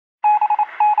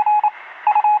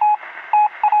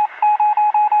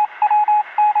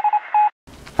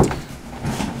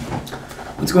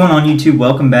What's going on, YouTube?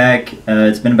 Welcome back.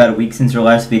 It's been about a week since our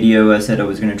last video. I said I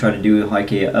was going to try to do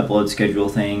like a upload schedule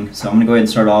thing. So I'm going to go ahead and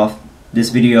start off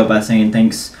this video by saying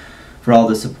thanks for all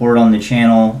the support on the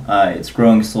channel. It's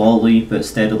growing slowly but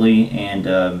steadily, and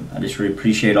I just really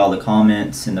appreciate all the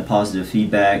comments and the positive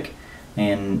feedback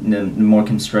and the more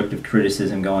constructive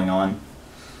criticism going on.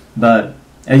 But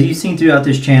as you've seen throughout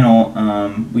this channel,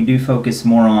 we do focus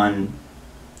more on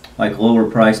like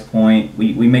lower price point.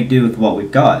 We make do with what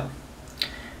we've got.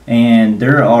 And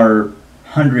there are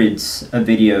hundreds of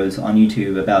videos on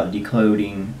YouTube about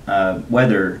decoding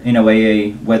weather,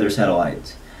 NOAA weather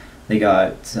satellites. They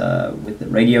got with the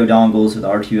radio dongles, with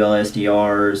R2L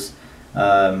SDRs,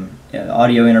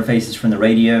 audio interfaces from the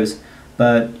radios.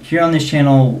 But here on this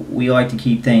channel, we like to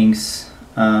keep things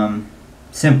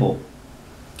simple.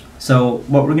 So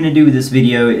what we're going to do with this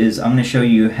video is I'm going to show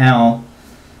you how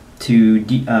to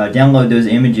download those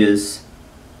images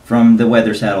from the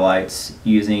weather satellites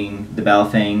using the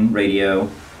Baofeng radio.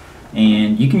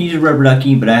 And you can use a rubber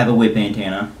ducky, but I have a whip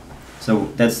antenna. So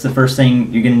that's the first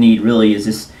thing you're going to need really, is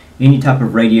this any type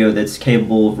of radio that's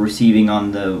capable of receiving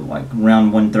on the like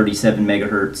around 137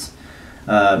 megahertz.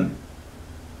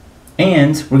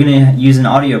 And we're going to use an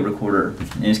audio recorder.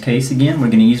 In this case, again, we're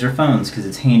going to use our phones because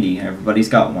it's handy. Everybody's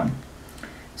got one.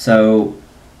 So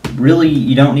really,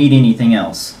 you don't need anything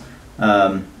else.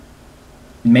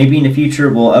 Maybe in the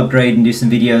future we'll upgrade and do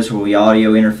some videos where we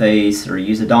audio interface or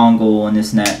use a dongle and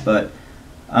this and that, but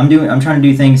I'm trying to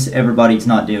do things everybody's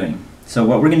not doing. So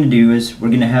what we're going to do is we're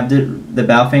going to have the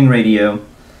Baofeng radio,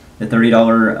 the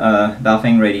 $30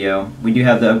 Baofeng radio. We do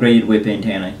have the upgraded whip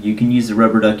antenna. You can use the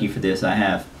rubber ducky for this, I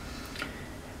have.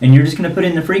 And you're just going to put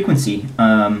in the frequency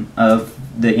of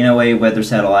the NOAA weather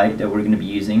satellite that we're going to be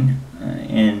using.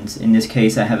 And in this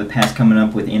case, I have a pass coming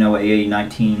up with NOAA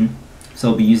 19. So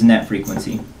I'll be using that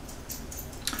frequency.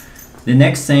 The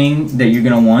next thing that you're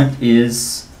going to want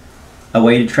is a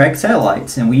way to track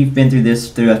satellites, and we've been through this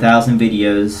through 1,000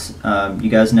 videos. You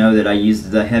guys know that I use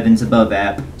the Heavens Above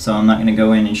app, so I'm not going to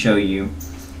go in and show you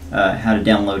how to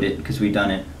download it because we've done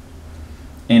it.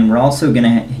 And we're also going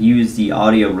to use the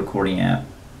audio recording app.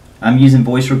 I'm using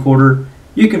voice recorder.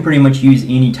 You can pretty much use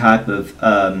any type of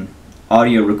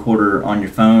audio recorder on your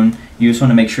phone. You just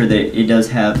want to make sure that it does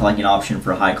have like an option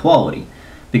for high quality,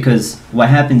 because what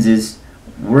happens is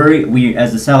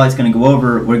as the satellite's going to go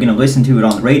over, we're going to listen to it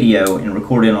on the radio and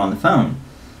record it on the phone,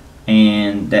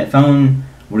 and that phone,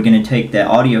 we're going to take that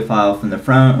audio file from the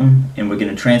phone and we're going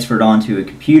to transfer it onto a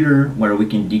computer where we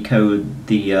can decode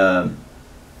the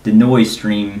noise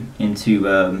stream into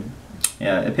a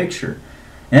picture.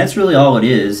 And that's really all it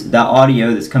is. That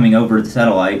audio that's coming over the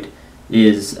satellite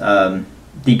is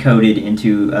decoded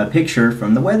into a picture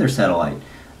from the weather satellite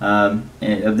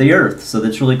of the Earth. So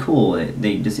that's really cool.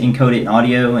 They just encode it in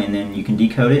audio, and then you can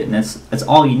decode it, and that's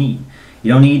all you need.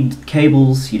 You don't need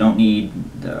cables. You don't need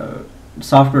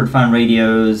software-defined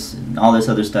radios and all this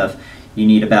other stuff. You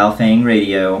need a Baofeng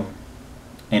radio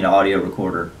and an audio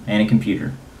recorder and a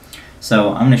computer.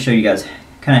 So I'm going to show you guys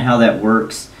kind of how that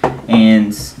works.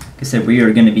 And like I said, we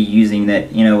are going to be using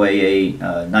that NOAA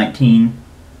 19.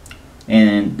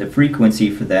 And the frequency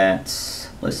for that,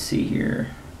 let's see here,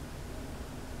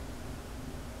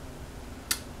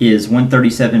 is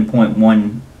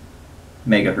 137.1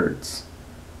 megahertz.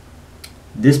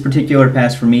 This particular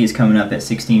pass for me is coming up at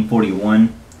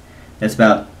 1641. That's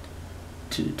about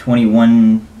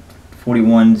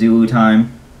 2141 Zulu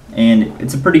time, and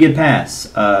it's a pretty good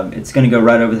pass. It's going to go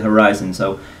right over the horizon,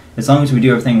 so as long as we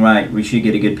do everything right, we should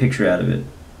get a good picture out of it.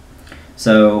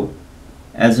 So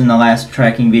as in the last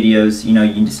tracking videos, you know,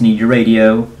 you just need your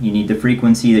radio, you need the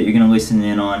frequency that you're going to listen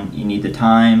in on, you need the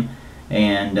time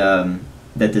and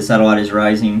that the satellite is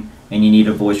rising, and you need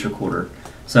a voice recorder.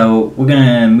 So we're going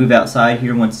to move outside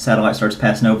here once the satellite starts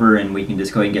passing over, and we can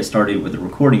just go ahead and get started with the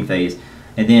recording phase,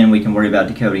 and then we can worry about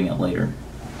decoding it later.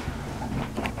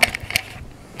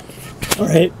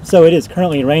 Alright, so it is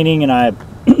currently raining, and I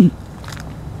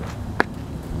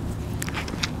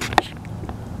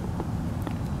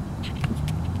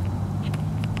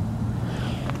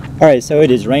Alright, so it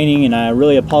is raining, and I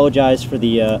really apologize for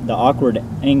the awkward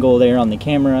angle there on the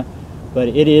camera, but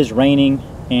it is raining,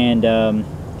 and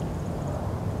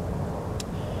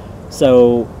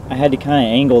so I had to kind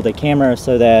of angle the camera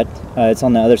so that it's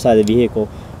on the other side of the vehicle.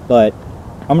 But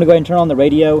I'm going to go ahead and turn on the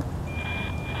radio.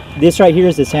 This right here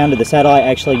is the sound of the satellite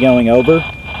actually going over.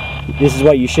 This is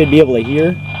what you should be able to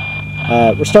hear.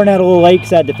 We're starting out a little late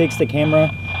because I had to fix the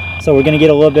camera, so we're going to get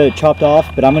a little bit chopped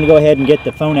off, but I'm going to go ahead and get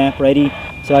the phone app ready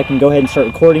so I can go ahead and start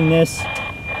recording this.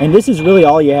 And this is really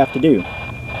all you have to do.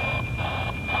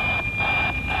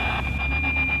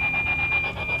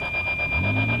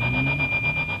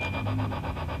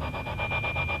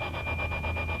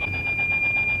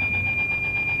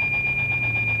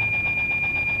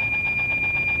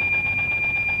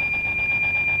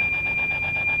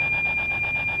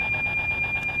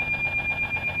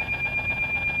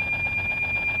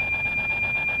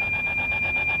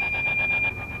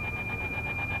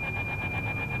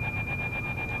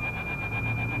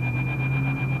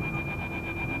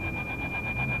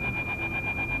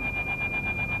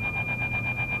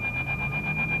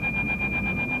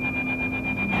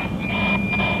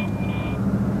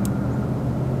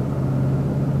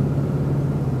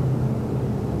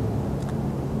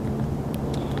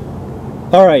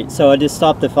 Alright, so I just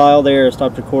stopped the file there,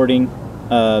 stopped recording.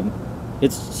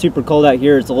 It's super cold out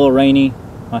here, it's a little rainy,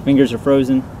 my fingers are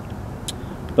frozen.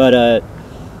 But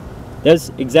that's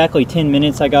exactly 10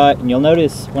 minutes I got, and you'll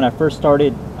notice when I first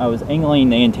started, I was angling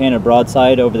the antenna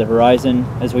broadside over the horizon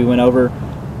as we went over.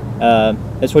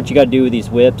 That's what you got to do with these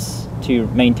whips to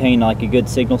maintain like a good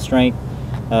signal strength.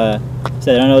 So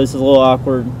I know this is a little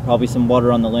awkward, probably some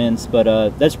water on the lens,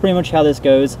 but that's pretty much how this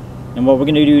goes. And what we're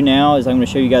going to do now is I'm going to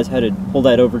show you guys how to pull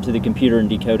that over to the computer and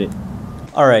decode it.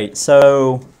 Alright,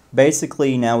 so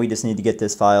basically now we just need to get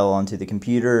this file onto the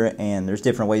computer, and there's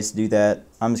different ways to do that.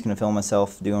 I'm just going to film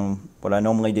myself doing what I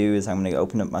normally do. Is I'm going to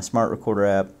open up my smart recorder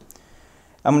app.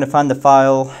 I'm going to find the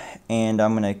file, and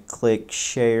I'm going to click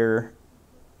share,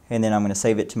 and then I'm going to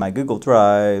save it to my Google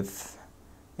Drive,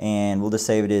 and we'll just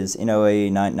save it as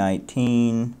NOAA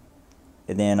 919,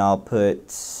 and then I'll put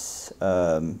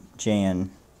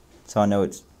Jan, so I know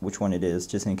it's which one it is,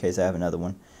 just in case I have another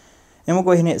one. And we'll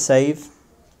go ahead and hit save.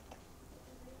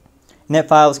 And that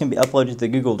file is going to be uploaded to the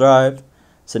Google Drive.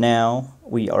 So now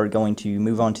we are going to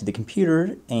move on to the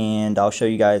computer, and I'll show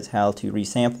you guys how to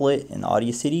resample it in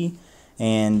Audacity,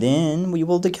 and then we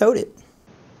will decode it.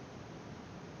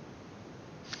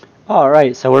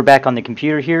 Alright, so we're back on the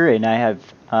computer here, and I have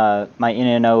my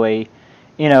NOAA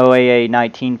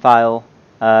 19 file.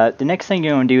 The next thing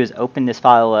you're going to do is open this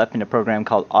file up in a program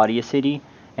called Audacity,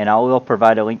 and I will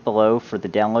provide a link below for the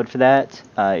download for that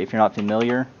if you're not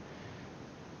familiar.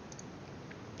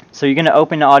 So you're going to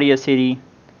open Audacity,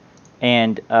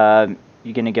 and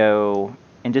you're going to go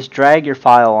and just drag your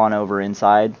file on over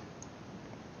inside.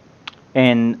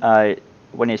 And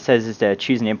when it says is to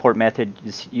choose an import method,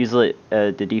 just use the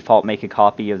default make a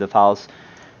copy of the files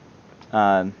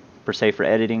per se for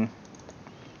editing.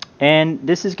 And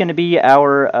this is going to be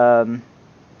our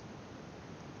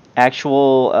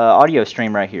actual audio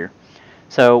stream right here.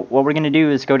 So what we're going to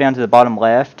do is go down to the bottom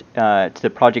left to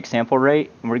the project sample rate,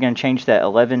 and we're going to change that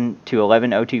 11 to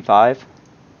 11025.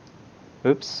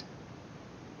 Oops.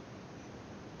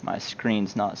 My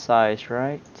screen's not sized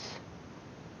right.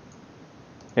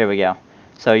 There we go.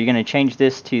 So you're going to change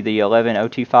this to the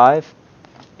 11025,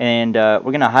 and we're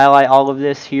going to highlight all of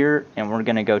this here, and we're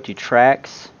going to go to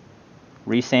tracks,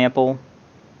 resample,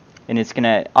 and it's going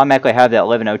to automatically have that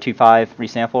 11025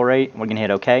 resample rate. We're going to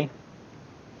hit OK.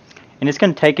 And it's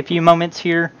going to take a few moments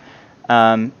here,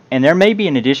 and there may be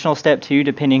an additional step too,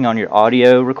 depending on your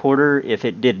audio recorder. If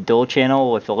it did dual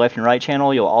channel with the left and right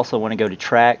channel, you'll also want to go to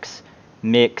tracks,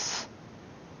 mix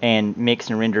and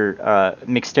render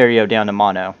mix stereo down to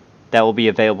mono. That will be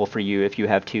available for you if you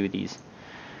have two of these.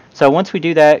 So once we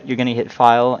do that, you're going to hit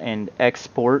File and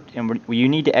Export, and you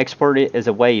need to export it as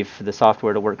a WAV for the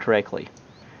software to work correctly.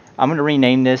 I'm going to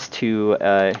rename this to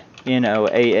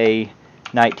NOAA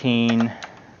 19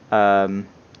 Jan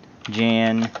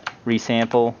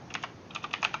resample.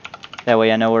 That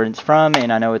way I know where it's from,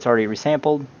 and I know it's already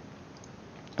resampled. And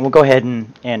we'll go ahead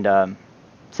and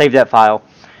save that file.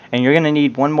 And you're going to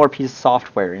need one more piece of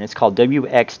software, and it's called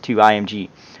WXtoIMG.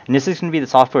 And this is going to be the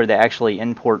software that actually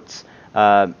imports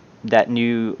that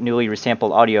newly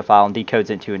resampled audio file and decodes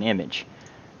it into an image.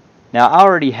 Now I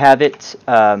already have it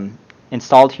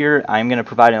installed here. I'm going to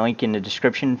provide a link in the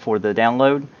description for the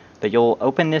download, but you'll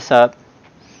open this up,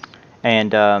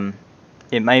 and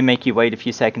it may make you wait a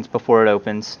few seconds before it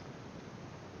opens.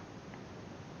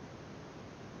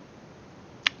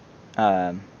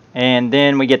 And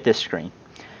then we get this screen.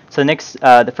 So next,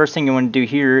 the first thing you want to do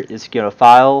here is go to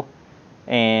File,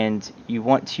 and you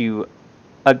want to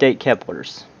update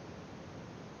couplers.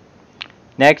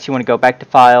 Next, you want to go back to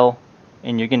File,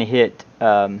 and you're going to hit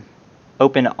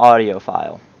Open Audio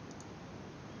File.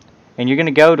 And you're going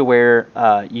to go to where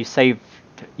you saved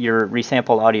your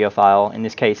resampled audio file. In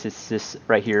this case, it's this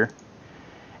right here.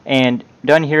 And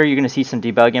down here, you're going to see some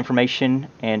debug information,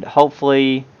 and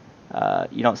hopefully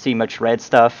you don't see much red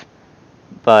stuff,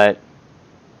 but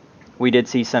we did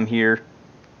see some here.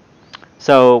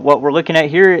 So what we're looking at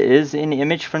here is an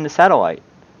image from the satellite,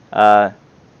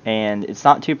 and it's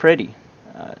not too pretty.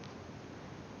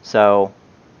 So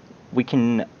we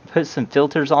can put some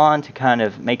filters on to kind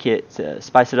of make it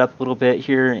spice it up a little bit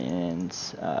here, and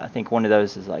I think one of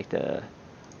those is like the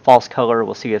false color.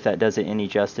 We'll see if that does it any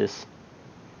justice.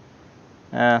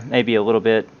 Maybe a little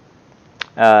bit.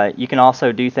 You can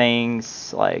also do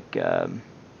things like you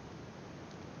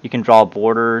can draw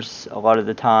borders a lot of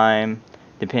the time,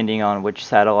 depending on which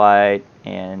satellite,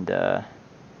 and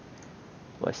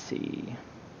let's see.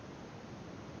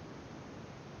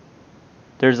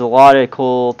 There's a lot of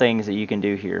cool things that you can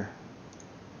do here.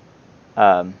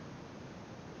 So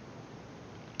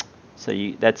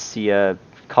that's the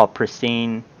called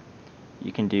pristine.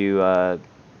 You can do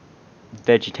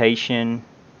vegetation.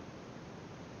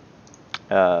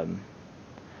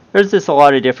 There's just a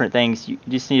lot of different things. You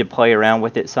just need to play around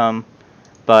with it some.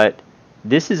 But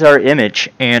this is our image,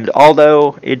 and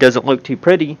although it doesn't look too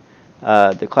pretty,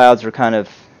 the clouds are kind of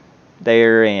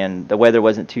there, and the weather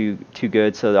wasn't too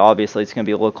good, so obviously it's going to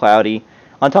be a little cloudy.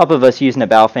 On top of us using a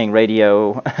Baofeng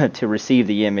radio to receive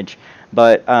the image,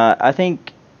 but I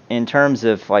think in terms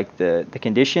of like the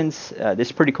conditions, this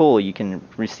is pretty cool. You can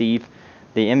receive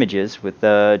the images with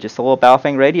just a little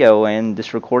Baofeng radio and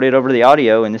just record it over the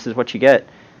audio, and this is what you get.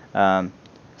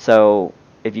 So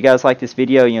if you guys like this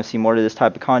video, you know, see more of this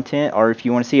type of content, or if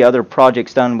you want to see other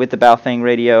projects done with the Baofeng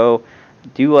radio,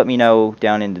 do let me know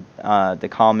down in the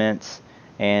comments,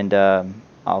 and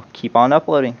I'll keep on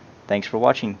uploading. Thanks for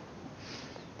watching.